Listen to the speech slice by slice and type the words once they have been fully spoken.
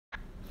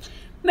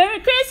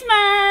Merry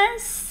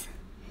Christmas!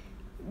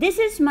 This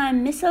is my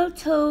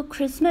mistletoe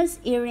Christmas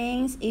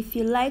earrings. If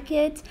you like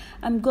it,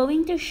 I'm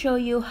going to show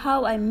you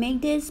how I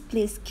make this.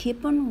 Please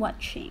keep on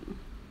watching.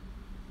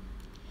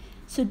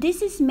 So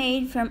this is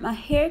made from a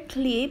hair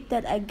clip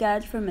that I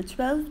got from a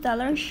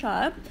 $12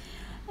 shop.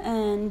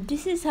 And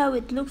this is how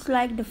it looks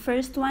like, the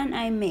first one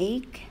I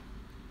make.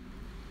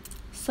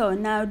 So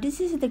now this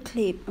is the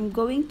clip. I'm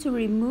going to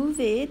remove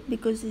it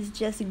because it's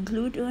just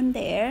glued on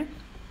there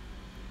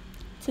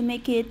to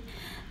make it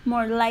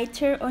more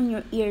lighter on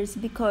your ears,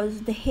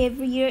 because the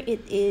heavier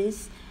it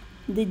is,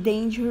 the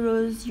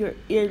dangerous your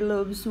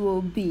earlobes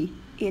will be.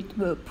 It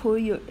will pull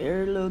your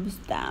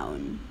earlobes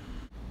down.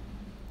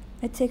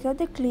 I take out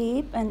the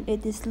clip and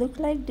it is look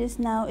like this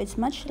now. It's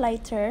much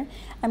lighter.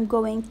 I'm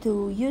going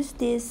to use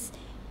these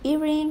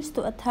earrings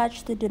to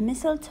attach to the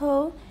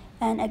mistletoe,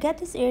 and I got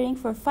this earring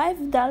for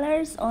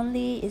 $5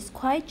 only. It's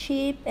quite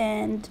cheap,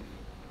 and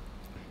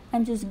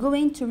I'm just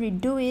going to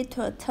redo it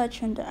to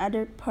attach on the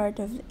other part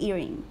of the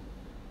earring.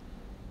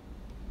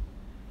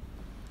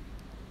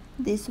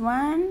 This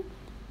one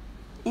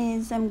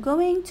is, I'm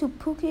going to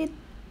put it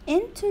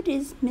into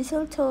this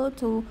mistletoe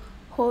to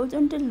hold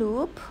on the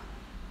loop.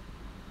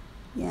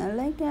 Yeah,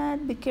 like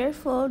that. Be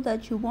careful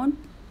that you won't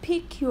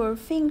pick your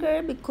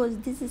finger because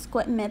this is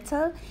quite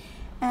metal,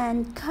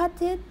 and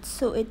cut it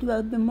so it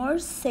will be more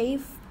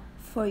safe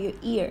for your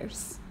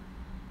ears.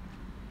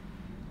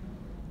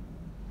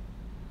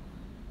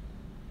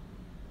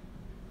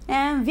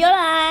 And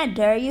voila,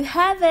 there you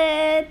have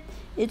it.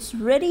 It's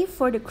ready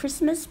for the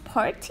Christmas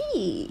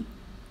party.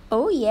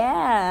 Oh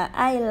yeah,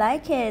 I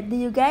like it. Do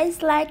you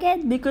guys like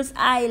it? Because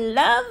I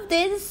love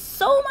this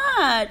so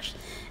much.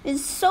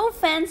 It's so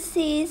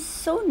fancy,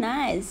 so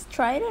nice.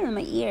 Try it on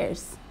my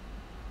ears.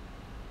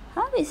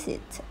 How is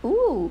it?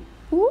 Ooh,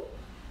 ooh,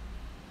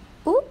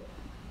 ooh,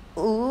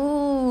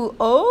 ooh.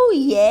 Oh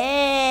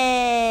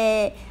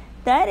yeah.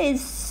 That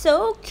is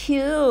so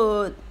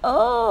cute.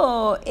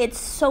 Oh, it's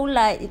so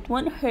light. It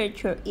won't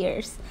hurt your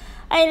ears.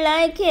 I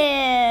like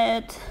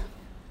it.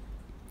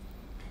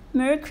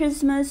 Merry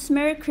Christmas,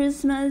 Merry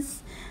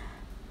Christmas.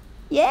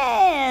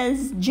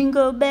 Yes,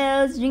 jingle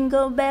bells,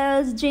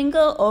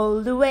 jingle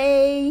all the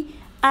way.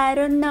 I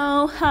don't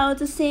know how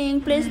to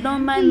sing. Please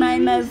don't mind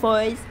my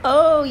voice.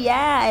 Oh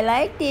yeah, I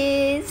like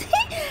this.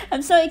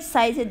 I'm so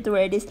excited to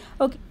wear this.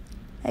 Okay,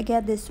 I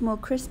got this small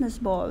Christmas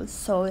ball.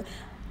 So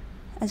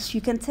as you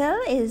can tell,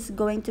 is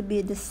going to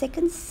be the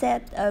second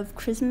set of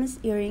Christmas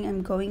earring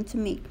I'm going to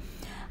make.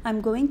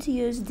 I'm going to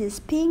use this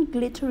pink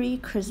glittery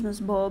Christmas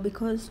ball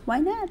because why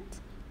not?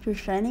 You're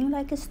shining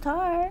like a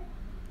star.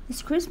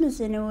 It's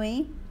Christmas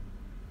anyway.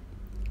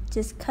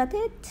 Just cut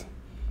it.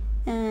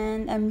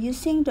 And I'm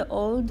using the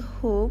old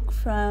hook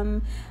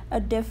from a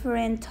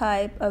different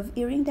type of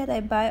earring that I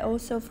buy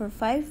also for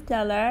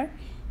 $5.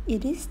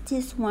 It is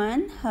this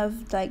one,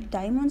 have like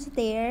diamonds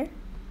there.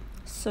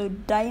 So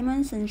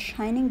diamonds and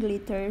shining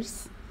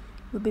glitters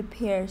will be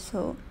paired.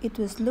 So it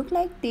was look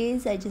like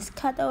this. I just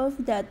cut off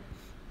that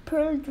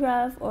pearl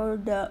draft or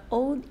the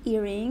old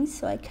earrings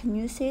so I can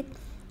use it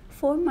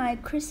for my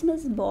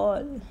Christmas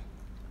ball.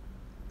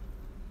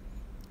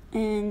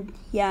 And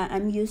yeah,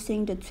 I'm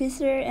using the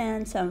twister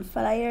and some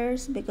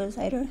pliers because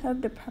I don't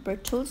have the proper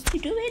tools to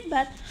do it,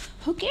 but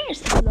who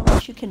cares? As long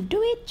as you can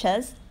do it,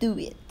 just do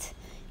it.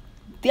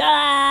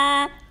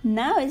 Yeah,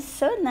 now it's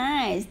so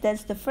nice.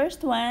 That's the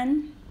first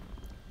one.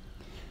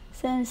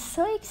 So I'm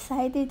so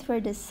excited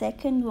for the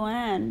second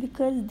one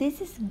because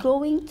this is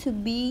going to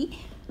be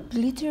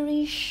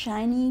glittery,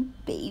 shiny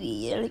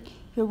baby.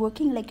 You're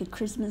working like a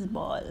Christmas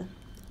ball.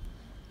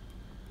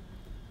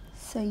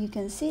 So you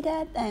can see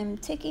that I'm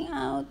taking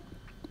out.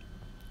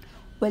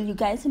 Well, you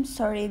guys, I'm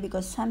sorry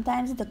because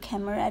sometimes the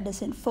camera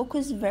doesn't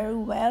focus very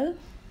well.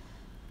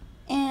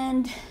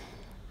 And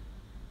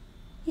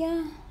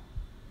yeah,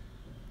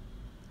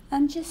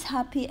 I'm just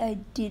happy I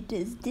did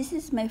this. This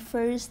is my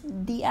first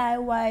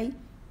DIY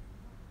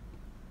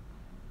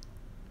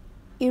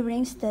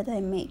earrings that I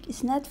make.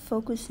 It's not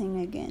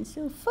focusing again,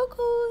 so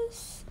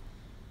focus.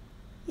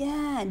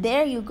 Yeah,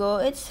 there you go.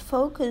 It's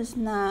focused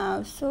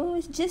now. So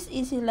it's just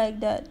easy like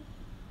that.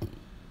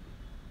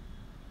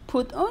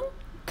 Put on,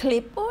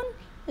 clip on,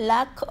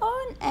 lock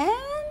on,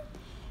 and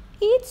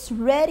it's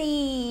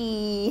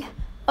ready.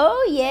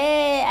 Oh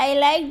yeah, I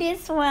like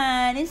this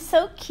one. It's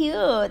so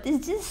cute.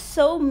 It's just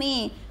so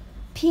me.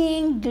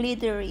 Pink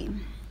glittery.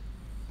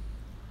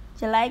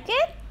 Do you like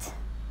it?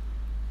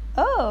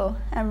 Oh,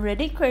 I'm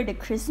ready for the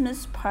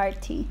Christmas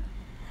party.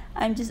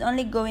 I'm just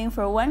only going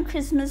for one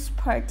Christmas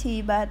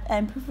party, but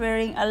I'm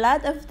preparing a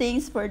lot of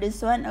things for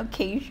this one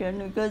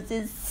occasion because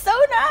it's so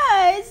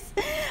nice.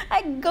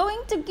 I'm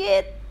going to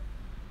get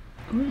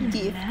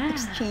gift,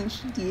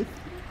 exchange gift.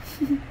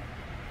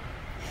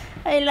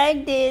 I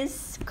like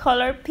this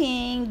color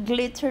pink,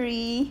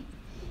 glittery,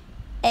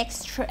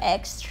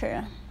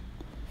 extra.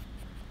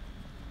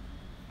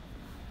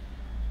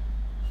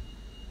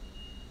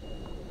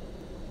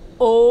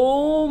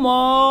 Oh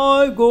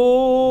my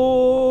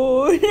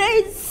god,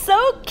 it's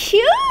so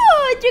cute!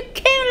 You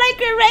came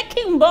like a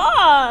wrecking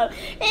ball.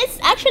 It's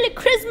actually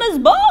Christmas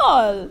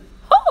ball.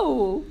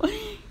 Oh,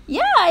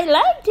 yeah, I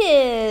like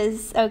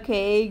this.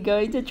 Okay,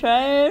 going to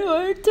try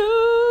our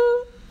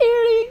 2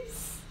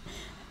 earrings.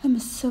 I'm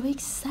so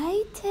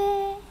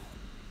excited.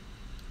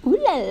 Ooh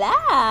la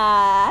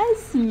la!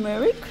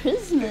 Merry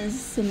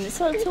Christmas! A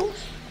mistletoe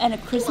and a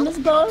Christmas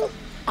ball.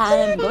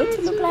 I'm going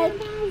to look like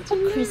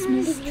a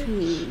Christmas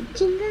tree.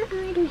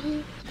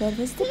 That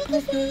was the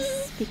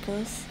purpose,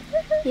 because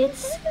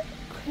it's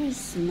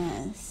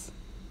Christmas.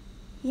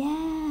 Yeah,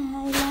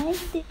 I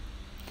liked it.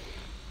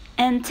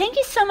 And thank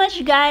you so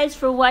much guys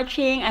for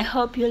watching. I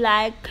hope you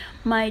like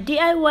my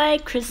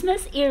DIY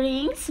Christmas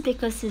earrings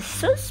because it's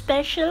so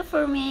special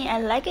for me. I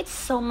like it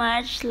so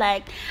much.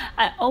 Like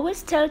I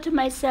always tell to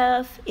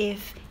myself,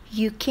 if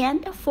you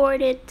can't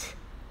afford it,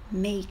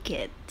 make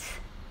it.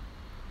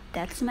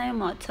 That's my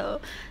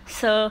motto.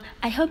 So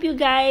I hope you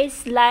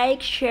guys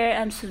like, share,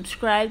 and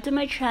subscribe to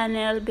my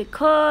channel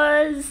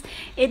because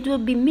it will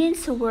be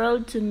means the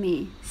world to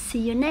me. See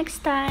you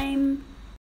next time.